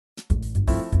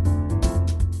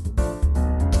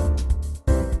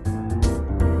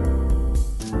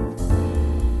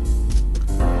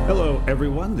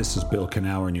everyone. This is Bill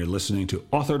Knauer, and you're listening to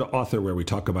Author to Author, where we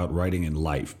talk about writing and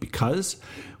life. Because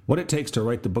what it takes to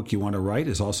write the book you want to write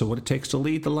is also what it takes to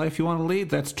lead the life you want to lead.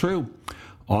 That's true.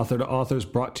 Author to Author is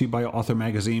brought to you by Author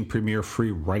Magazine, premier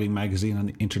free writing magazine on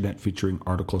the internet featuring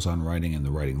articles on writing and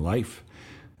the writing life,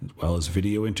 as well as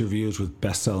video interviews with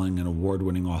best-selling and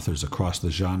award-winning authors across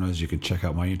the genres. You can check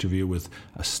out my interview with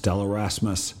Estella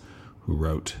Rasmus, who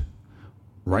wrote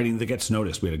Writing That Gets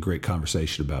Noticed. We had a great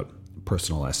conversation about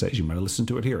personal essays. You might have listened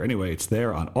to it here. Anyway, it's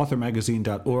there on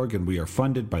authormagazine.org, and we are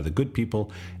funded by the good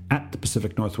people at the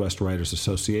Pacific Northwest Writers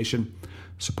Association,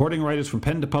 supporting writers from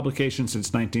pen to publication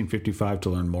since 1955. To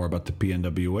learn more about the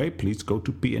PNWA, please go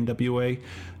to pnwa.org.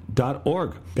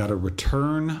 Got a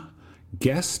return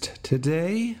guest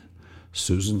today,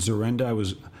 Susan Zurenda.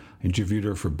 I interviewed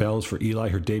her for Bells for Eli,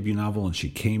 her debut novel, and she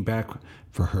came back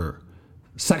for her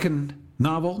second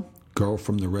novel, Girl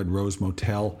from the Red Rose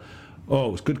Motel. Oh,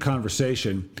 it was good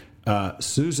conversation.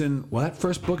 Susan, well, that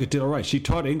first book, it did all right. She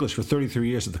taught English for 33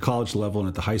 years at the college level and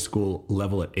at the high school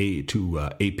level to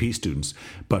AP students.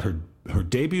 But her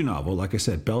debut novel, like I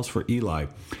said, Bells for Eli,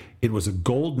 it was a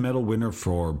gold medal winner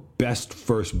for Best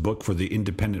First Book for the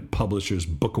Independent Publishers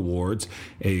Book Awards,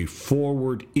 a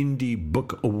Foreword Indie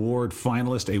Book Award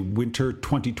finalist, a Winter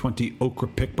 2020 Okra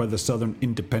Pick by the Southern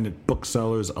Independent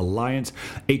Booksellers Alliance,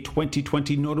 a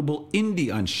 2020 Notable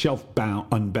Indie on Shelf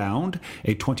Unbound,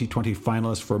 a 2020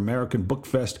 finalist for American Book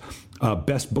Fest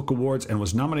Best Book Awards, and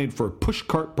was nominated for a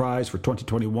Pushcart Prize for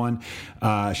 2021.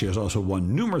 She has also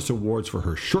won numerous awards for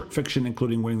her short fiction,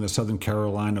 including winning the Southern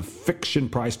Carolina Fiction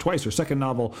Prize twice. Her second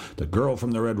novel, The Girl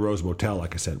from the Red Rose Motel,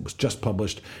 like I said, was just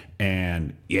published.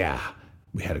 And yeah,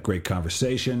 we had a great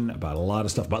conversation about a lot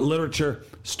of stuff, about literature,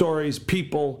 stories,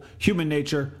 people, human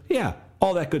nature. Yeah,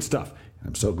 all that good stuff.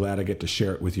 I'm so glad I get to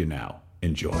share it with you now.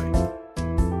 Enjoy.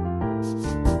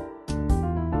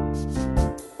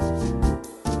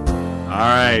 All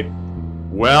right.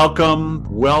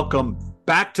 Welcome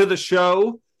back to the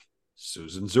show,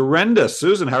 Susan Zurenda.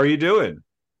 Susan, how are you doing?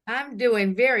 I'm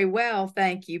doing very well,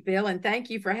 thank you, Bill, and thank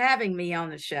you for having me on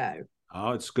the show.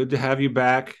 Oh, it's good to have you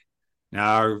back.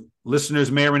 Now, our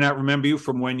listeners may or may not remember you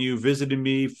from when you visited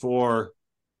me for,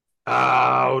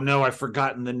 oh, no, I've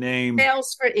forgotten the name.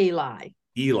 Bells for Eli.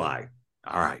 Eli.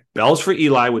 All right. Bells for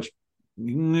Eli, which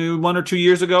 1 or 2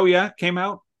 years ago, came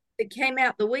out. It came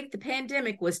out the week the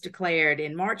pandemic was declared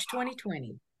in March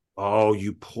 2020. Oh,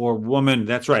 you poor woman.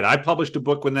 That's right. I published a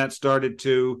book when that started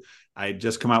too. I had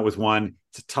just come out with one.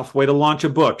 It's a tough way to launch a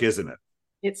book, isn't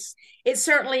it? It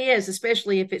certainly is,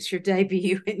 especially if it's your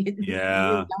debut and you're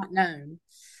not known.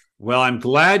 Well, I'm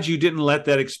glad you didn't let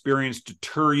that experience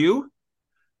deter you.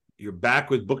 You're back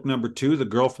with book number 2, The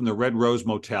Girl from the Red Rose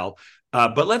Motel.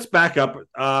 But let's back up.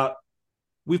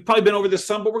 We've probably been over this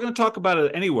some, but we're going to talk about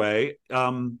it anyway.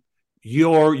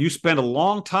 You spent a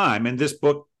long time, and this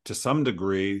book, to some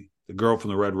degree, The Girl from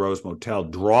the Red Rose Motel,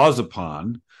 draws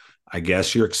upon, I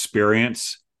guess, your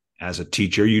experience as a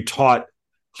teacher. You taught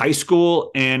high school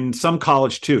and some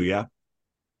college too, yeah?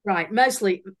 Right.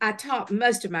 Mostly, I taught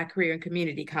most of my career in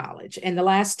community college. And the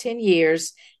last 10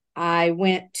 years, I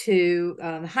went to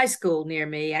high school near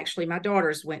me. Actually, my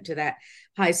daughters went to that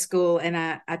high school, and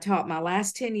I taught my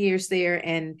last 10 years there.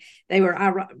 And they were,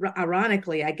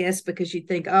 ironically, I guess, because you'd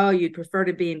think, oh, you'd prefer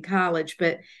to be in college,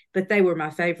 but they were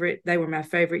my favorite. They were my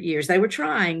favorite years. They were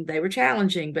trying, they were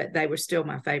challenging, but they were still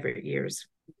my favorite years.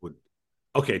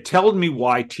 Okay, tell me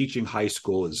why teaching high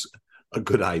school is a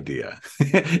good idea.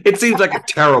 It seems like a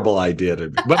terrible idea to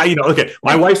me. But,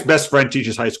 my wife's best friend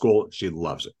teaches high school. She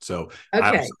loves it. So,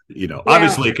 okay.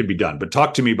 Obviously it could be done, but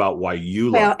talk to me about why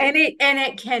you love it. And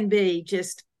it can be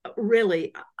just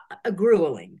really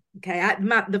grueling. Okay.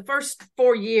 The first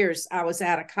 4 years I was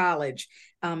out of college,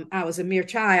 I was a mere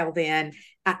child then.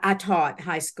 I taught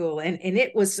high school, and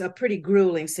it was a pretty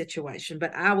grueling situation,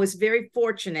 but I was very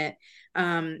fortunate.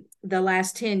 The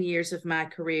last 10 years of my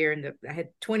career, and I had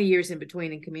 20 years in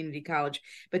between in community college,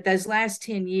 but those last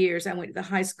 10 years, I went to the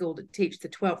high school to teach the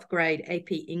 12th grade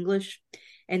AP English.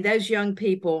 And those young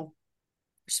people,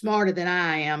 smarter than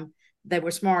I am, they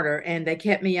were smarter, and they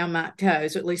kept me on my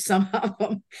toes, or at least some of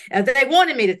them. They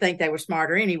wanted me to think they were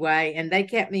smarter anyway, and they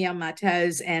kept me on my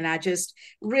toes. And I just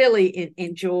really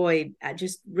enjoyed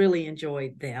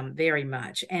them very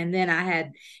much. And then I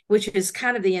had, which is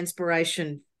kind of the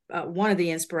inspiration, one of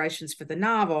the inspirations for the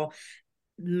novel,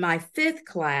 my 5th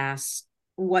class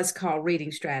was called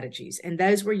Reading Strategies. And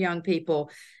those were young people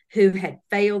who had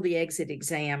failed the exit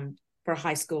exam for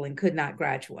high school and could not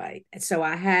graduate. And so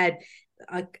I had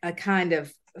a kind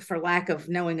of, for lack of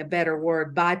knowing a better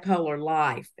word, bipolar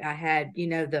life. I had,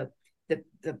 the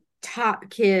top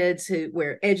kids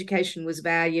where education was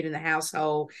valued in the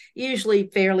household, usually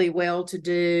fairly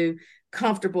well-to-do,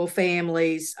 comfortable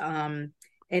families. And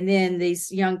then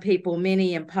these young people,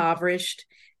 many impoverished,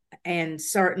 and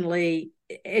certainly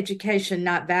education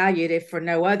not valued, if for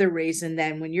no other reason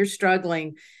than when you're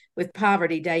struggling with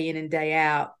poverty day in and day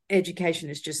out, education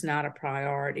is just not a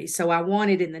priority. So I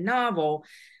wanted in the novel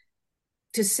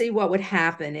to see what would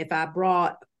happen if I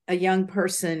brought a young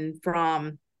person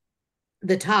from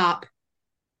the top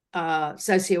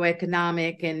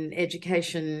socioeconomic and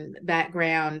education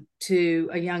background to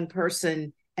a young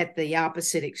person at the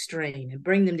opposite extreme, and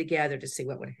bring them together to see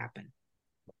what would happen.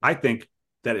 I think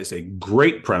that is a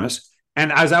great premise.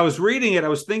 And as I was reading it, I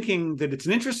was thinking that it's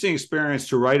an interesting experience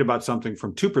to write about something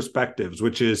from two perspectives,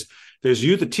 which is there's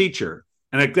you, the teacher,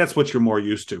 and that's what you're more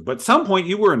used to. But at some point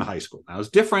you were in high school. Now it's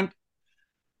different,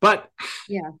 but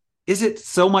yeah. Is it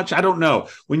so much? I don't know.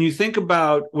 When you think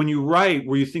about when you write,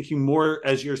 were you thinking more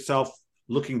as yourself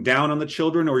looking down on the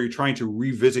children, or are you trying to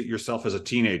revisit yourself as a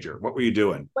teenager? What were you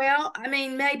doing? Well, I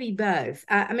mean, maybe both.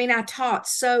 I taught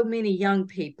so many young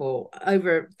people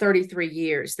over 33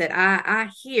 years that I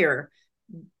hear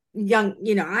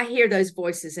I hear those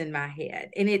voices in my head.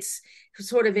 And it's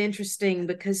sort of interesting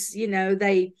because,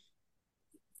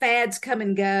 fads come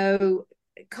and go,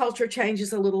 culture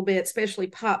changes a little bit, especially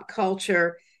pop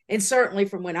culture. And certainly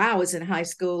from when I was in high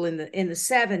school in the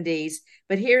 70s.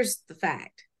 But here's the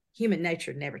fact: human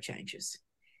nature never changes.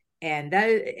 And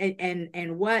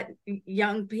what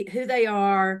young people, who they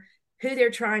are, who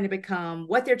they're trying to become,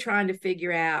 what they're trying to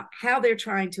figure out, how they're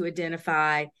trying to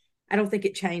identify, I don't think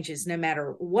it changes no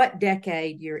matter what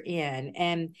decade you're in.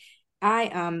 And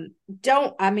I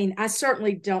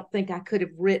certainly don't think I could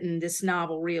have written this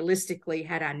novel realistically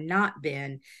had I not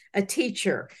been a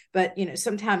teacher. But,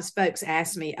 sometimes folks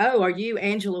ask me, oh, are you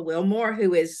Angela Wilmore,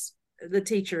 who is the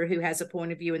teacher who has a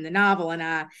point of view in the novel? And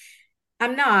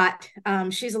I'm not.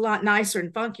 She's a lot nicer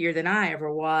and funkier than I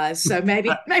ever was. So maybe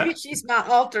she's my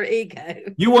alter ego.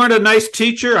 You weren't a nice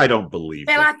teacher? I don't believe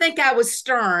Well, that. I think I was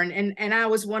stern, and I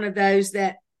was one of those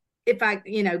that if I,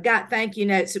 got thank you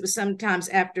notes, it was sometimes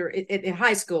after in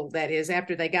high school, that is,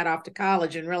 after they got off to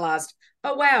college and realized,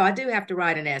 oh, wow, I do have to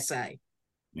write an essay.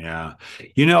 Yeah.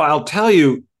 I'll tell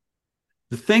you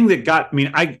the thing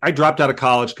that I dropped out of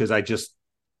college because I knew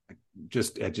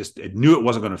it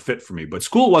wasn't going to fit for me, but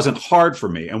school wasn't hard for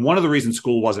me. And one of the reasons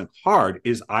school wasn't hard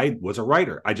is I was a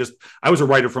writer. I was a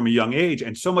writer from a young age.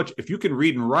 And so much, if you can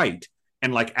read and write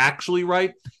and actually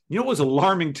write, what was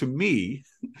alarming to me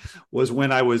was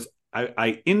when I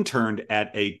interned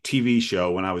at a TV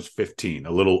show when I was 15,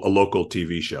 a local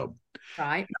TV show.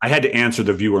 Right. I had to answer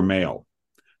the viewer mail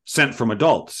sent from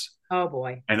adults. Oh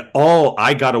boy. And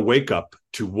I got to wake up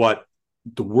to what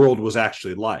the world was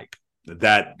actually like.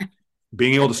 That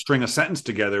being able to string a sentence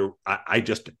together, I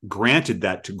just granted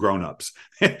that to grownups.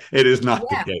 It is not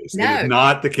the case. No. It is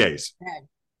not the case.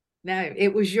 No,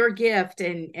 it was your gift.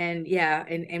 And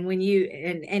when you,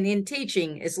 and in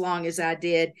teaching, as long as I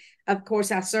did, of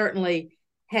course, I certainly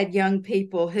had young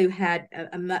people who had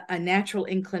a natural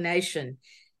inclination,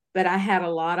 but I had a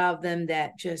lot of them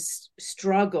that just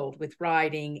struggled with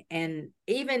writing. And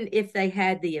even if they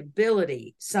had the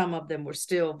ability, some of them were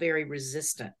still very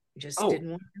resistant, just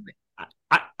didn't want to do it.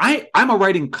 I'm a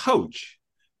writing coach.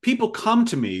 People come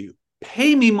to me,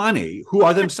 pay me money, who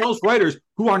are themselves writers,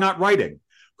 who are not writing,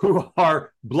 who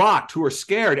are blocked, who are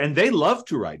scared, and they love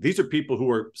to write. These are people who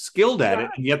are skilled at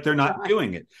it, and yet they're not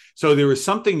doing it. So there is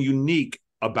something unique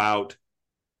about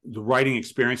the writing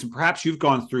experience, and perhaps you've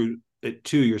gone through it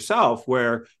too yourself,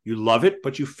 where you love it,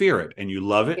 but you fear it, and you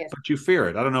love it, but you fear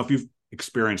it. I don't know if you've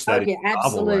experienced that. Oh, yeah,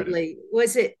 absolutely.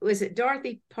 Was it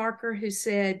Dorothy Parker who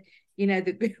said,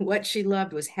 what she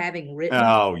loved was having written?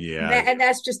 Oh, yeah. And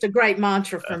that's just a great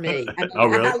mantra for me. Oh,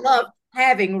 really? I love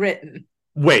having written.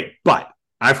 Wait, but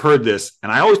I've heard this,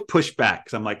 and I always push back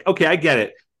because I'm like, okay, I get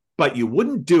it. But you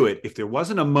wouldn't do it if there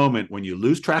wasn't a moment when you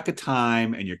lose track of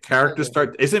time and your characters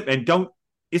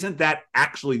isn't that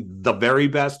actually the very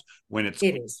best when it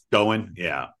is going?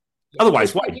 Yeah.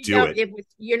 Otherwise, why do it?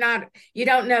 You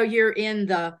don't know you're in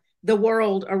the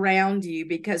world around you,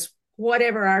 because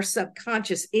whatever our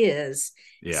subconscious is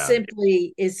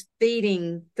simply is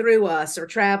feeding through us or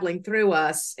traveling through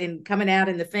us and coming out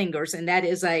in the fingers. And that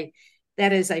is a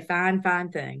fine,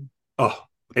 fine thing. Oh,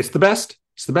 it's the best.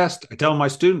 It's the best. I tell my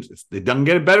students, it doesn't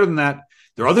get better than that.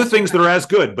 There are other things that are as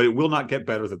good, but it will not get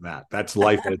better than that. That's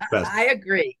life at its best. I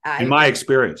agree. My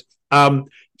experience.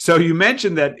 So you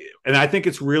mentioned that, and I think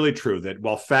it's really true that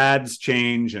while fads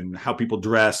change and how people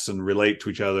dress and relate to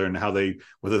each other and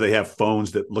whether they have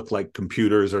phones that look like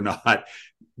computers or not,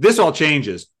 this all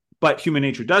changes. but human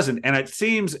nature doesn't. And it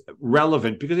seems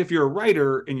relevant because if you're a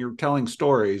writer and you're telling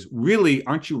stories, really,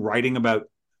 aren't you writing about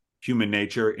human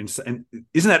nature? And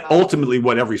isn't that ultimately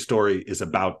what every story is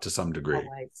about to some degree?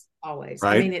 Always.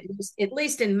 Right? I mean, at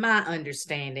least in my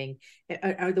understanding,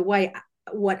 or the way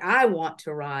what I want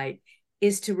to write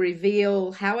is to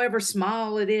reveal, however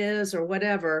small it is or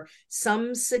whatever,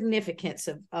 some significance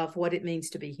of what it means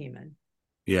to be human.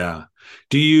 Yeah.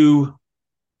 Do you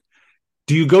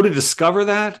go to discover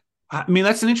that? I mean,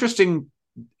 that's an interesting.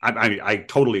 I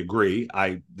totally agree.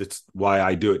 That's why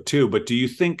I do it too. But do you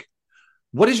think?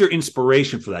 What is your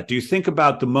inspiration for that? Do you think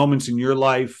about the moments in your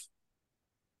life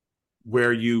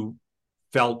where you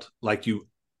felt like you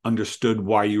understood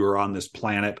why you were on this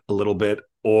planet a little bit,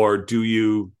 or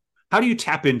how do you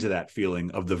tap into that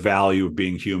feeling of the value of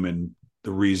being human,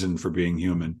 the reason for being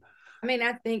human? I mean,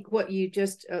 I think what you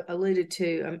just alluded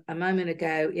to a moment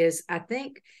ago is, I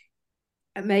think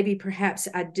maybe perhaps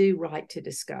I do write to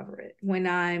discover it when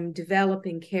I'm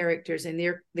developing characters and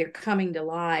they're coming to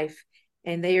life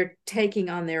and they are taking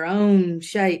on their own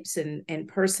shapes and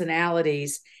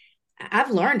personalities.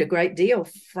 I've learned a great deal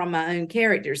from my own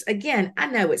characters. Again, I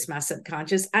know it's my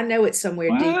subconscious. I know it's somewhere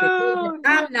deep in me,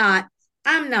 but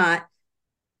I'm not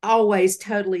always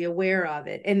totally aware of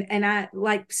it. And I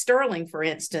like Sterling, for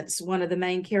instance, one of the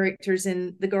main characters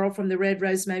in The Girl from the Red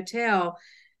Rose Motel.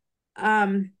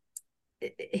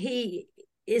 He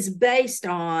is based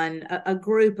on a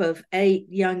group of 8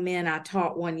 young men I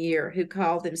taught one year who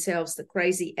called themselves the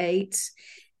Crazy Eights.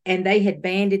 And they had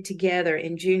banded together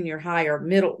in junior high or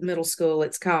middle school,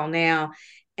 it's called now.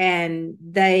 And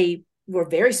they were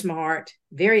very smart,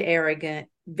 very arrogant,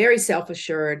 very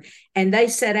self-assured. And they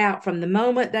set out from the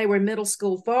moment they were middle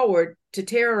school forward to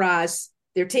terrorize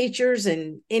their teachers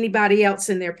and anybody else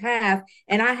in their path.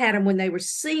 And I had them when they were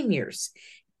seniors.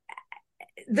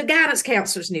 The guidance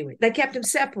counselors knew it. They kept them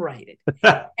separated.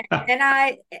 and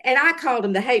I called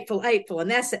them the hateful eightful,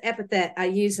 and that's the epithet I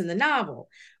use in the novel.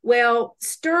 Well,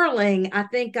 Sterling, I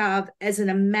think of as an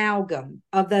amalgam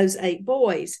of those 8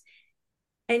 boys.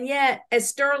 And yet, as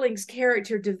Sterling's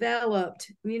character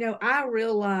developed, I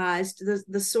realized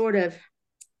the sort of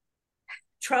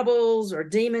troubles or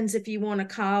demons, if you want to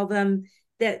call them,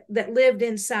 that lived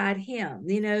inside him.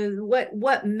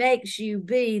 What makes you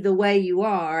be the way you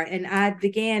are. And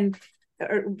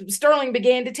Sterling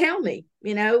began to tell me,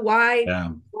 why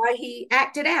he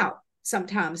acted out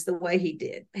sometimes the way he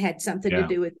did. Had something to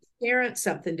do with his parents,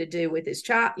 something to do with his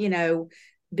child,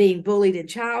 being bullied in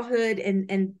childhood.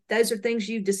 And those are things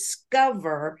you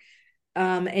discover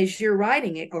as you're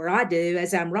writing it, or I do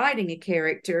as I'm writing a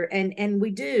character. And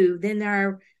we do, then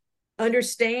our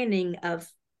understanding of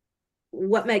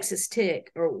what makes us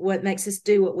tick or what makes us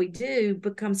do what we do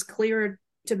becomes clearer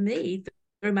to me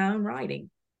through my own writing.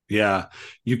 Yeah.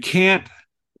 You can't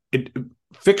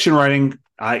fiction writing.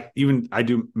 I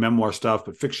do memoir stuff,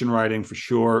 but fiction writing for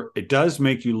sure, it does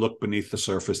make you look beneath the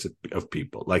surface of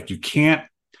people. Like you can't,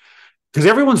 because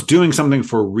everyone's doing something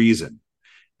for a reason.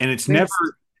 And it's never,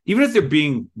 even if they're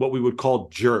being what we would call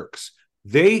jerks,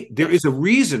 there is a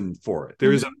reason for it.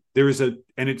 There is a,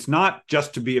 and it's not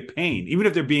just to be a pain. Even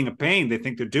if they're being a pain, they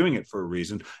think they're doing it for a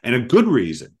reason, and a good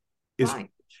reason.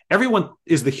 Everyone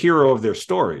is the hero of their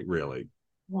story, really.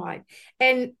 Right.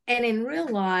 And in real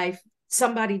life,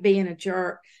 somebody being a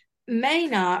jerk may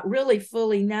not really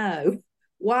fully know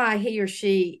why he or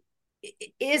she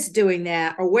is doing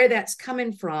that or where that's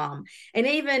coming from. And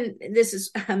even this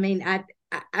is,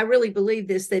 I really believe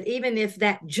this, that even if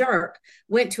that jerk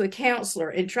went to a counselor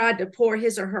and tried to pour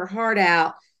his or her heart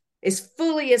out as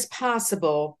fully as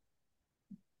possible,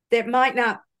 that might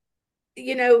not,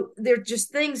 there are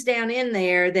just things down in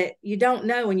there that you don't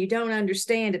know and you don't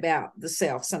understand about the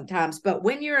self sometimes. But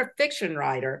when you're a fiction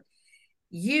writer,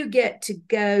 you get to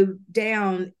go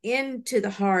down into the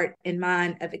heart and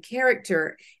mind of a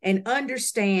character and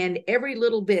understand every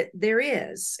little bit there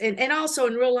is. And also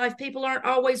in real life, people aren't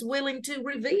always willing to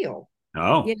reveal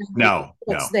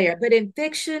what's there. But in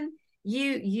fiction,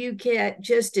 you get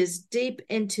just as deep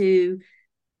into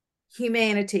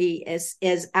humanity as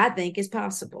I think is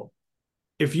possible.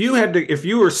 If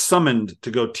you were summoned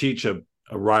to go teach a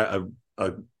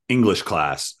English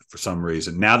class for some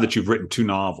reason, now that you've written 2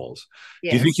 novels, do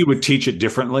you think you would teach it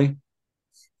differently?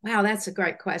 Wow, that's a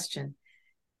great question.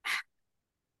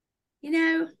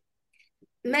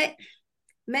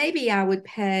 Maybe I would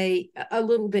pay a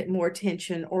little bit more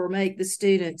attention or make the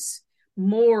students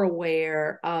more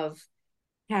aware of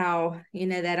how,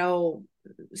 that old,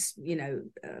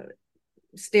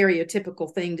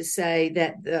 stereotypical thing to say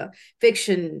that the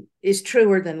fiction is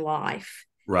truer than life.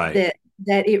 Right.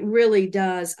 that it really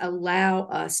does allow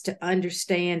us to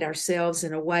understand ourselves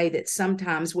in a way that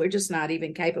sometimes we're just not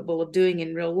even capable of doing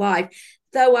in real life.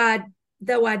 Though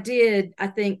I did, I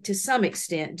think, to some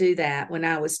extent do that when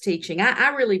I was teaching. I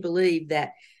really believe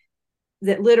that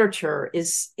literature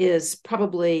is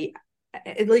probably,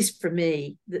 at least for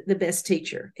me, the best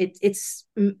teacher. It's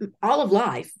all of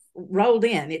life rolled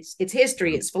in. It's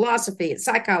history, it's philosophy, it's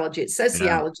psychology, it's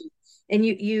sociology. Yeah. And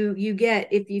you get,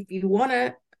 if you want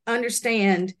to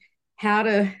understand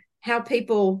how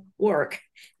people work,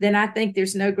 then I think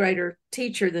there's no greater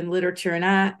teacher than literature. And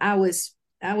I was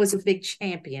a big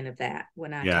champion of that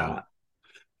when I taught.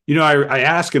 I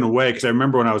ask in a way because I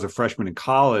remember when I was a freshman in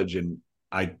college, and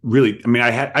I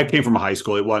came from a high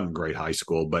school. It wasn't a great high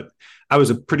school, but I was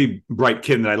a pretty bright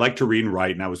kid and I liked to read and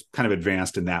write, and I was kind of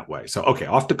advanced in that way. So, okay,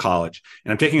 off to college,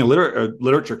 and I'm taking a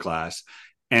literature class,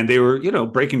 and they were,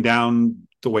 breaking down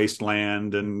the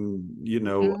Wasteland and,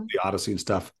 the Odyssey and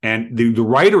stuff. And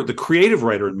the creative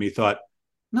writer in me thought,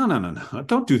 no,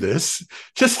 don't do this.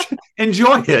 Just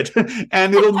enjoy it,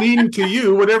 and it'll mean to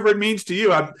you whatever it means to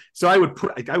you. So I would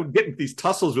get in these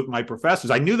tussles with my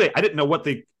professors. I didn't know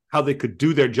how they could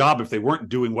do their job if they weren't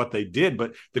doing what they did.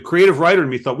 But the creative writer in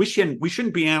me thought we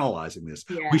shouldn't be analyzing this.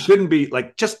 Yeah. We shouldn't be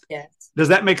yes. Does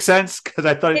that make sense? Because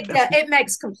I thought it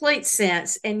makes complete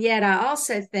sense. And yet I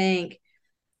also think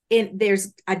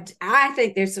I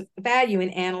think there's a value in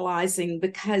analyzing,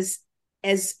 because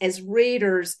as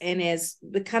readers and as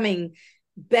becoming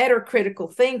better critical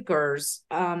thinkers,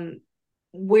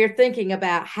 we're thinking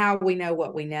about how we know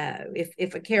what we know.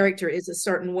 If a character is a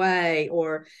certain way,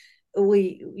 or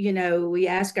we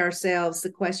ask ourselves the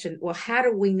question, well, how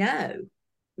do we know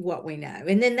what we know?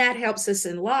 And then that helps us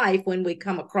in life when we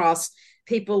come across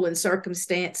people and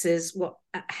circumstances. Well,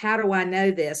 how do I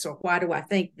know this? Or why do I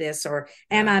think this? Or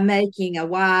am I making a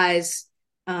wise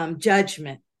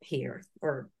judgment here?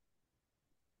 Or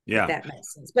that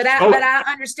makes sense. But I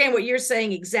understand what you're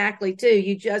saying exactly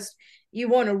too. You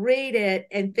want to read it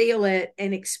and feel it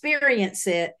and experience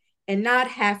it, and not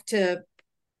have to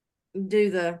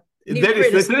do the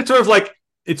it's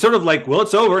sort of like, well,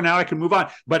 it's over now, I can move on.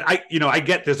 But I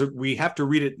get we have to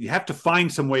read it. You have to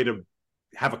find some way to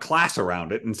have a class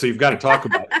around it, and so you've got to talk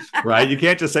about it, right? You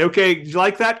can't just say, okay, did you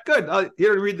like that? Good,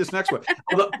 here to read this next one.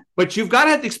 But you've got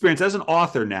to have the experience as an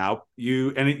author now.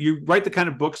 You write the kind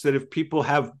of books that if people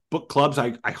have book clubs,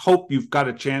 I hope you've got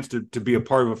a chance to be a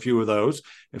part of a few of those,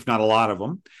 if not a lot of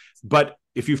them. But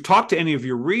if you've talked to any of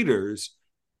your readers,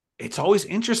 it's always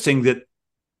interesting that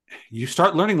you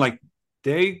start learning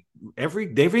they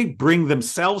bring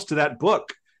themselves to that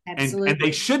book. And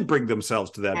they should bring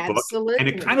themselves to that book, and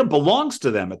it kind of belongs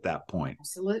to them at that point.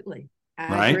 Absolutely.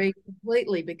 I agree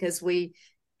completely, because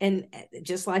and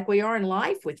just like we are in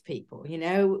life with people,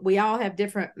 we all have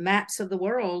different maps of the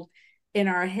world in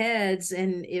our heads.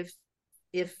 And if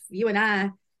you and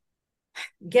I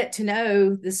get to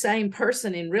know the same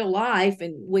person in real life,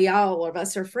 and we all of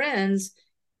us are friends,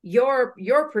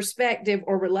 your perspective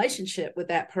or relationship with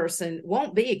that person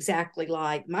won't be exactly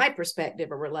like my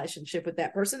perspective or relationship with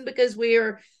that person, because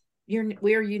we're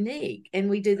unique. And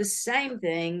we do the same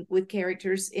thing with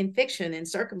characters in fiction and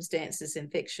circumstances in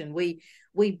fiction. We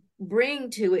bring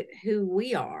to it who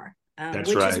we are, which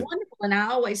is wonderful. And I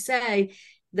always say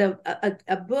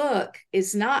a book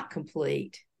is not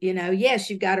complete. Yes,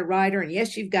 you've got a writer, and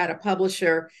yes, you've got a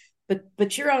publisher,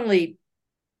 but you're only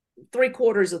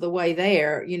 3/4 of the way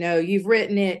there. You've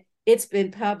written it, it's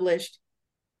been published,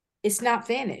 it's not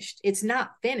finished. It's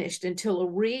not finished until a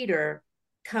reader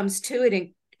comes to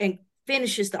it and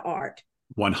finishes the art.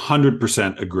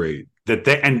 100% agree that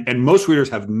and most readers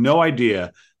have no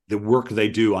idea the work they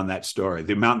do on that story,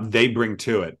 the amount they bring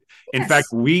to it. Yes. In fact,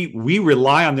 we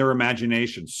rely on their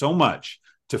imagination so much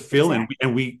to fill in,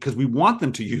 and because we want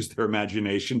them to use their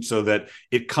imagination so that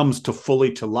it comes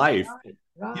fully to life.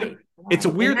 Right. It's a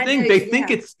weird thing. They think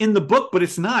it's in the book, but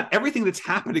it's not. Everything that's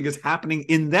happening is happening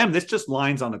in them. This just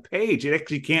lines on a page. It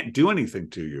actually can't do anything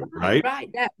to you, right?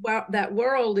 Right. That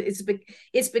world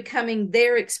it's becoming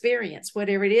their experience,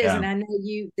 whatever it is. Yeah. And I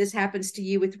know this happens to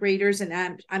you with readers,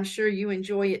 and I'm sure you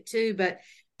enjoy it too. But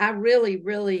I really,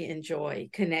 really enjoy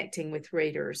connecting with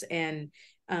readers, and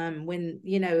when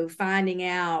finding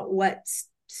out what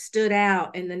stood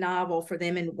out in the novel for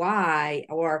them and why,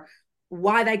 or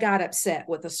why they got upset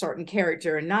with a certain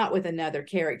character and not with another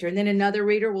character. And then another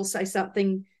reader will say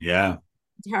something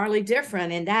entirely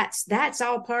different. And that's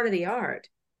all part of the art.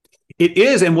 It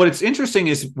is. And what's interesting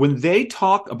is when they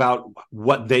talk about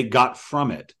what they got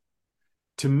from it,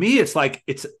 to me, it's like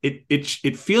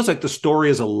it feels like the story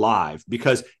is alive,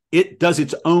 because it does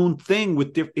its own thing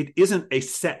it isn't a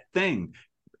set thing.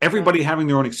 everybody having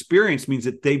their own experience means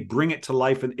that they bring it to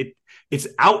life, and it's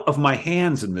out of my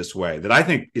hands in this way that I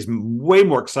think is way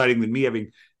more exciting than me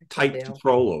having tight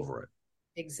control over it.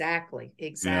 Exactly.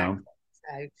 You know?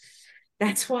 So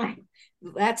that's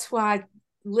why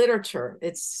literature,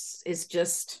 it's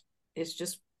just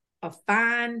a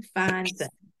fine thing.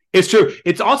 It's true.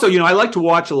 It's also, I like to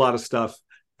watch a lot of stuff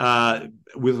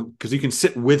because you can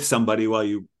sit with somebody while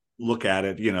you look at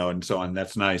it, and so on.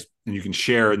 That's nice. And you can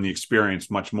share in the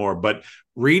experience much more. But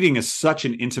reading is such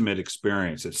an intimate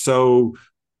experience. It's so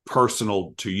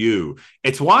personal to you.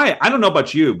 It's why, I don't know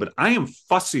about you, but I am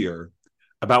fussier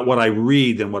about what I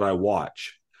read than what I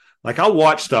watch. Like, I'll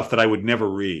watch stuff that I would never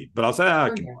read, but I'll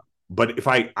say, but if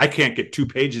I can't get 2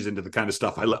 pages into the kind of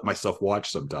stuff I let myself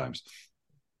watch sometimes.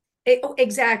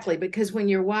 Exactly, because when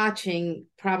you're watching,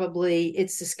 probably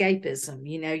it's escapism.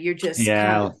 You're just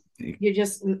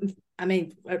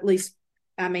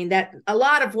that a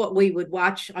lot of what we would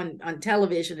watch on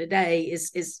television today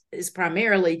is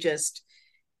primarily just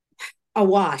a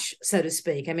wash, so to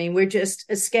speak. We're just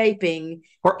escaping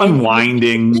or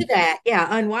unwinding. Do that,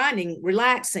 unwinding,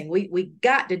 relaxing. We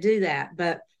got to do that,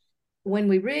 but when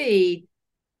we read,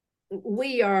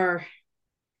 we are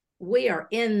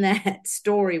in that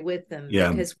story with them,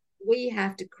 because we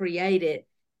have to create it.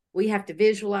 We have to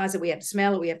visualize it. We have to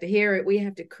smell it. We have to hear it. We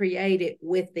have to create it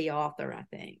with the author, I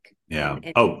think. Yeah.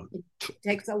 And it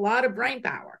takes a lot of brain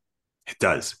power. It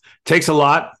does. It takes a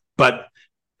lot, but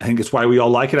I think it's why we all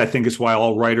like it. I think it's why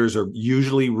all writers are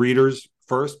usually readers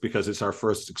first, because it's our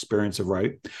first experience of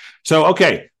writing. So,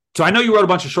 okay. So I know you wrote a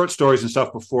bunch of short stories and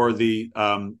stuff before the,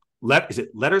 is it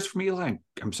Letters from Eli?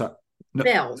 I'm sorry. No.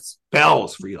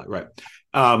 Bells for Eli, right.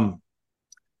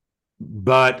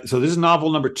 But so this is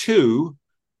novel number 2.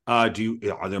 Are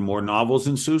there more novels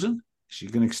in Susan? Is she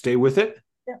going to stay with it?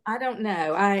 I don't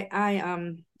know. I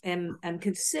am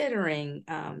considering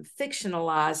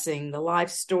fictionalizing the life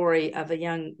story of a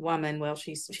young woman. Well,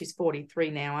 she's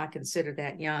 43 now. I consider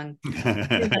that young.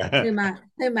 whom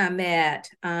I met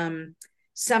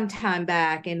sometime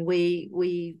back, and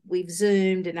we've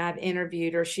Zoomed, and I've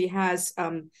interviewed her. She has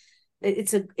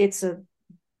it's a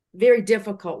very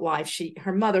difficult life.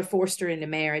 Her mother forced her into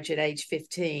marriage at age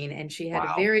 15, and she had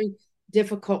a very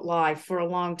difficult life for a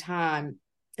long time,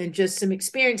 and just some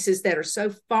experiences that are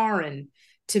so foreign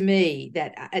to me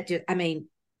that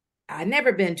I've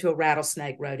never been to a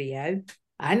rattlesnake rodeo.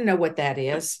 I don't know what that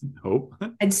is. Nope.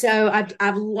 And so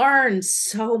I've learned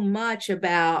so much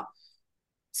about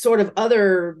sort of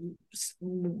other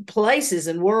places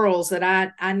and worlds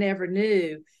that I never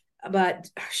knew. But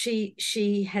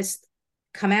she has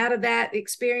come out of that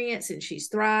experience, and she's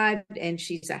thrived, and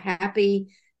she's a happy,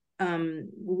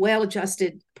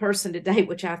 well-adjusted person today,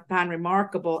 which I find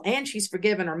remarkable. And she's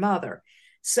forgiven her mother.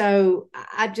 So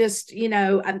I just,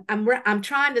 I'm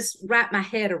trying to wrap my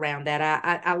head around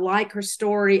that. I like her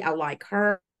story. I like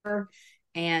her,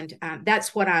 and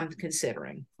that's what I'm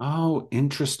considering. Oh,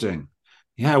 interesting.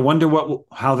 Yeah, I wonder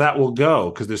how that will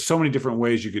go, because there's so many different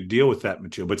ways you could deal with that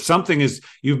material. But something is,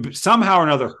 you've somehow or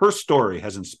another, her story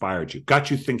has inspired you,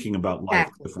 got you thinking about life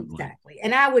differently. Exactly.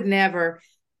 And I would never,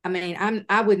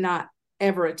 I would not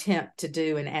ever attempt to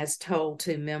do an as told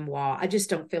to memoir. I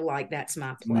just don't feel like that's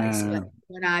my place. Nah.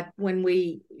 But when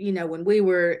we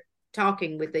were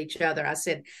talking with each other, I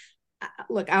said,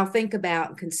 look, I'll think about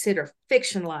and consider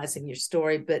fictionalizing your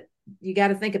story, but you got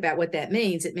to think about what that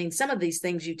means. It means some of these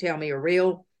things you tell me are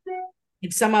real,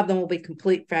 and some of them will be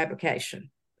complete fabrication.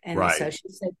 And so she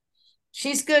said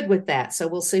she's good with that. So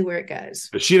we'll see where it goes.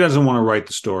 But she doesn't want to write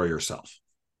the story herself.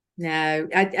 No,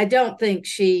 I don't think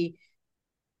she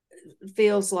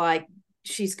feels like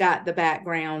she's got the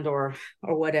background or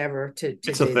whatever to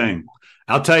It's a thing.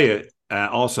 I'll tell you,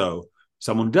 also,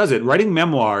 someone who does it. Writing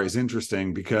memoir is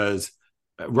interesting because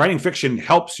writing fiction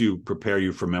helps you prepare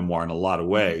you for memoir in a lot of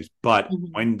ways. But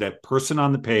when that person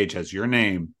on the page has your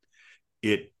name,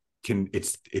 it's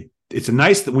a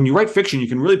nice that when you write fiction, you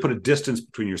can really put a distance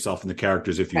between yourself and the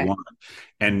characters if you want.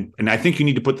 And I think you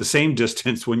need to put the same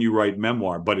distance when you write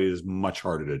memoir, but it is much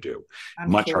harder to do.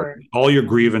 Much harder. All your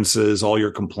grievances, all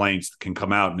your complaints can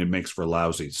come out, and it makes for a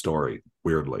lousy story,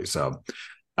 weirdly. So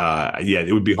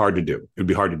it would be hard to do. It would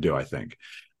be hard to do, I think.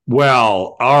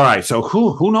 Well, all right. So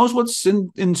who knows what's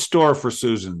in store for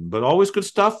Susan, but always good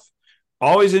stuff,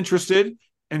 always interested.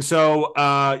 And so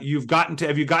have you gotten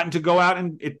to go out,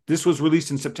 and this was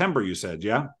released in September, you said,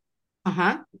 yeah?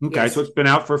 Uh-huh. Okay. Yes. So it's been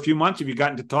out for a few months. Have you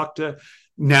gotten to talk to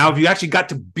now? Have you actually got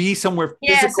to be somewhere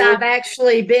Yes, physical? I've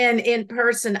actually been in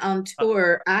person on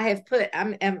tour. I have put, I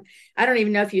don't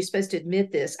even know if you're supposed to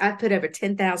admit this. I've put over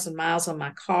 10,000 miles on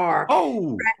my car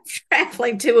Oh,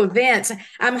 traveling to events.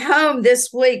 I'm home this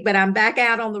week, but I'm back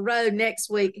out on the road next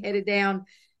week, headed down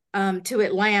to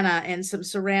Atlanta and some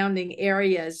surrounding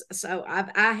areas. So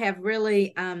I have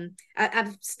really,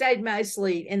 I've stayed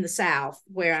mostly in the South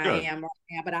where I good. am right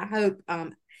now, but I hope,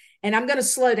 and I'm going to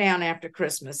slow down after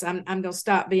Christmas. I'm going to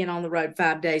stop being on the road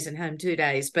 5 days and home 2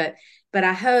 days, but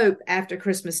I hope after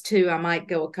Christmas too, I might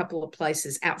go a couple of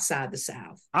places outside the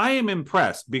South. I am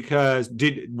impressed because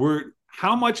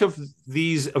how much of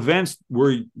these events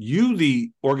were you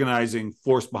the organizing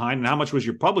force behind, and how much was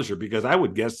your publisher? Because I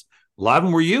would guess a lot of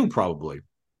them were you, probably.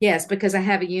 Yes, because I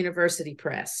have a university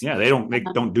press. Yeah, they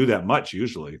don't do that much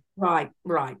usually. Right,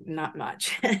 not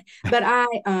much. But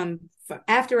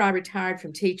after I retired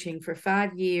from teaching for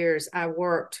 5 years, I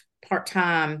worked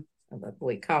part-time.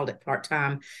 We called it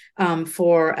part-time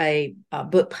for a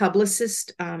book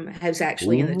publicist who's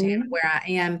actually in the town where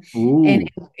I am. Ooh. And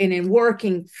in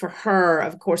working for her,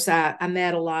 of course, I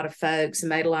met a lot of folks and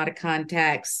made a lot of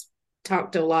contacts,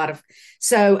 talked to a lot of,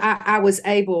 so I was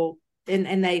able,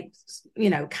 and they,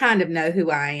 kind of know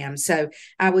who I am. So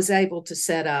I was able to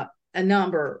set up a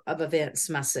number of events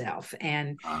myself.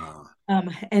 And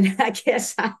I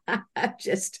guess I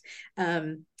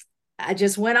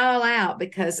just went all out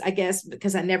because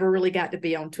I never really got to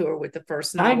be on tour with the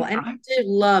first novel. And I do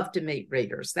love to meet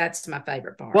readers. That's my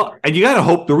favorite part. Well, and you got to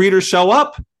hope the readers show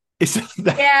up.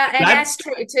 That's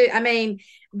true too. I mean,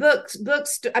 books.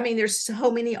 I mean, there's so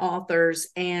many authors,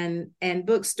 and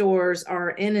bookstores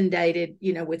are inundated,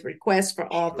 with requests for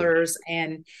authors,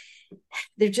 and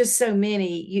there's just so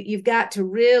many. You've got to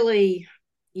really,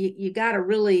 you got to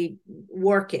really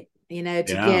work it, to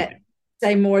get,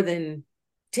 say, more than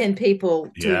 10 people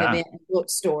to an event in a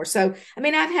bookstore. So, I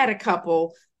mean, I've had a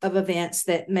couple of events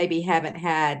that maybe haven't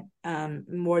had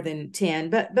more than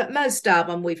 10, but most of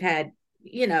them we've had,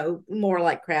 more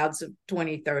like crowds of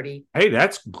 20, 30. Hey,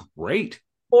 that's great.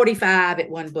 45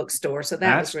 at one bookstore. So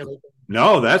that's really good.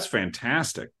 No, that's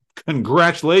fantastic.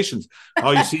 Congratulations. Oh,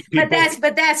 you see people.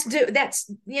 but that's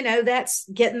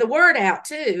getting the word out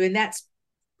too. And that's,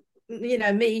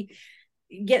 me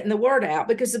getting the word out,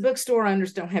 because the bookstore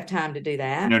owners don't have time to do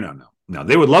that. No.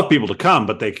 They would love people to come,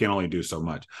 but they can only do so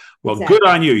much. Well, exactly. Good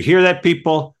on you. You hear that,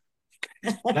 people?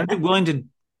 You got to be willing to.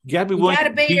 You got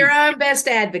to be your own best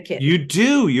advocate. You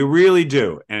do. You really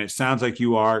do. And it sounds like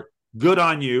you are. Good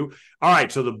on you. All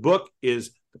right. So the book is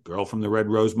The Girl from the Red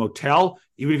Rose Motel.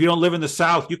 Even if you don't live in the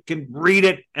South, you can read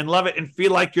it and love it and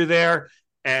feel like you're there.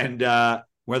 And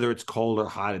whether it's cold or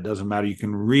hot, it doesn't matter. You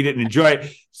can read it and enjoy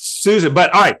it. Susan,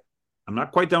 but all right. I'm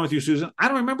not quite done with you, Susan. I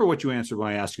don't remember what you answered when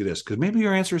I asked you this, because maybe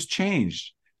your answer has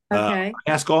changed. Okay.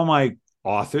 I ask all my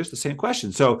authors the same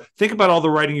question. So think about all the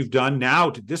writing you've done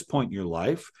now to this point in your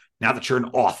life, now that you're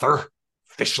an author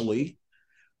officially.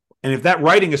 And if that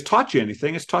writing has taught you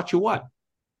anything, it's taught you what?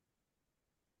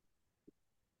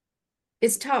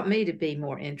 It's taught me to be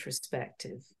more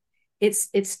introspective.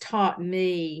 It's taught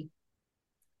me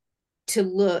to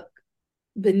look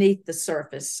beneath the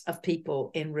surface of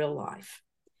people in real life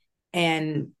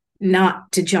and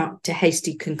not to jump to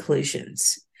hasty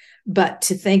conclusions, but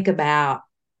to think about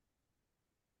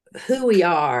who we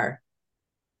are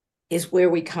is where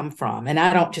we come from. And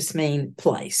I don't just mean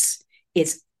place.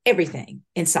 It's everything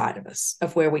inside of us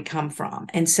of where we come from.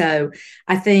 And so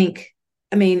I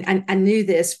knew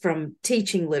this from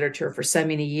teaching literature for so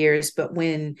many years, but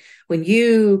when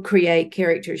you create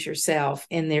characters yourself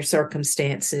in their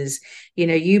circumstances,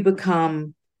 you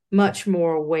become much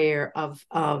more aware of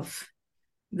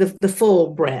the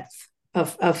full breadth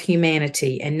of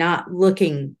humanity, and not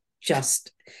looking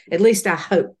just, at least I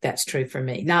hope that's true for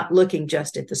me, not looking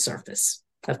just at the surface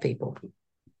of people.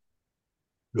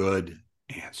 Good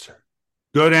answer.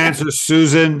 Good answer,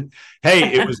 Susan.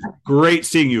 Hey, it was great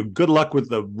seeing you. Good luck with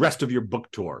the rest of your book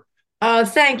tour. Oh,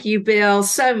 thank you, Bill,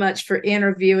 so much for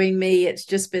interviewing me. It's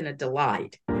just been a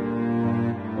delight.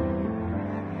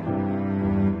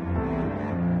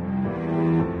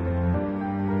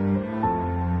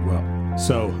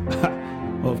 So,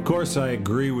 well, of course, I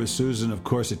agree with Susan. Of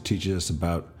course, it teaches us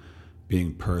about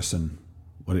being person,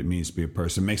 what it means to be a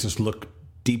person. It makes us look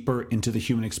deeper into the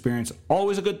human experience.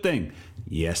 Always a good thing.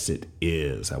 Yes, it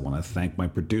is. I want to thank my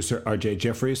producer, RJ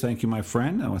Jeffries. Thank you, my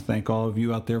friend. I want to thank all of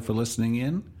you out there for listening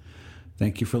in.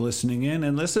 Thank you for listening in.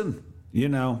 And listen,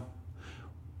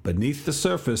 beneath the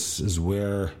surface is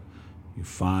where you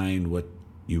find what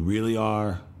you really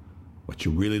are, what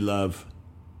you really love.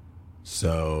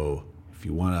 So if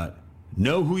you want to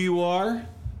know who you are,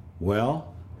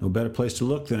 well, No better place to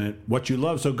look than at what you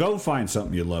love. So go find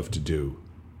something you love to do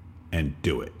and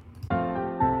do it.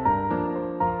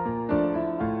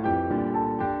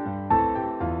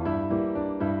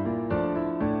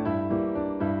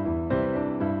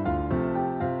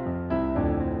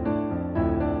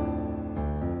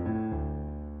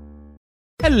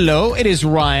 Hello, it is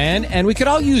Ryan, and we could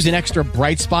all use an extra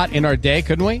bright spot in our day,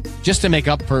 couldn't we? Just to make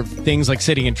up for things like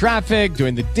sitting in traffic,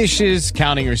 doing the dishes,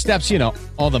 counting your steps,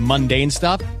 all the mundane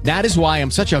stuff. That is why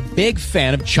I'm such a big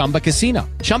fan of Chumba Casino.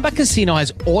 Chumba Casino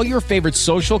has all your favorite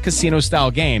social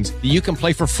casino-style games that you can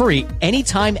play for free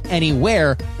anytime,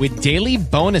 anywhere with daily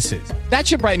bonuses. That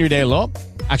should brighten your day a little.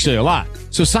 Actually, a lot.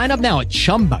 So sign up now at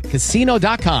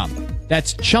ChumbaCasino.com.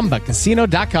 That's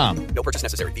ChumbaCasino.com. No purchase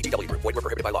necessary. VGW Group. Void where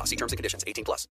prohibited by law. See terms and conditions. 18+.